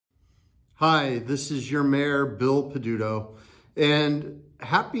Hi, this is your Mayor Bill Peduto, and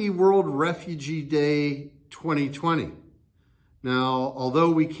happy World Refugee Day 2020. Now, although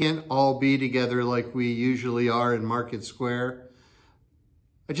we can't all be together like we usually are in Market Square,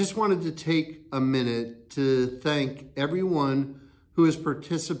 I just wanted to take a minute to thank everyone who has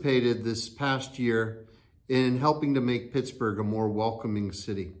participated this past year in helping to make Pittsburgh a more welcoming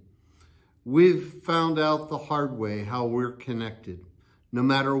city. We've found out the hard way how we're connected. No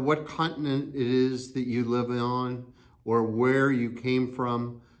matter what continent it is that you live on or where you came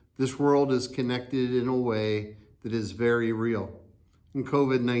from, this world is connected in a way that is very real. And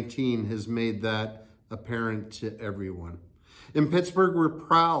COVID-19 has made that apparent to everyone. In Pittsburgh, we're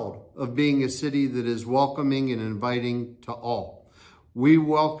proud of being a city that is welcoming and inviting to all. We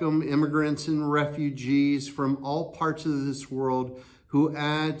welcome immigrants and refugees from all parts of this world who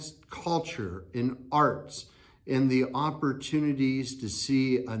add culture and arts and the opportunities to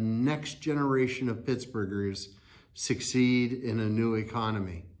see a next generation of Pittsburghers succeed in a new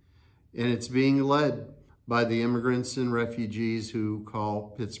economy. And it's being led by the immigrants and refugees who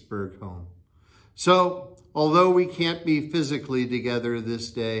call Pittsburgh home. So, although we can't be physically together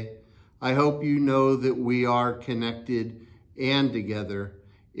this day, I hope you know that we are connected and together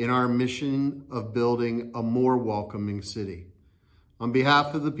in our mission of building a more welcoming city. On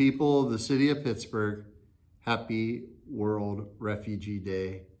behalf of the people of the city of Pittsburgh, happy World Refugee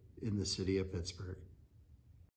Day in the city of Pittsburgh.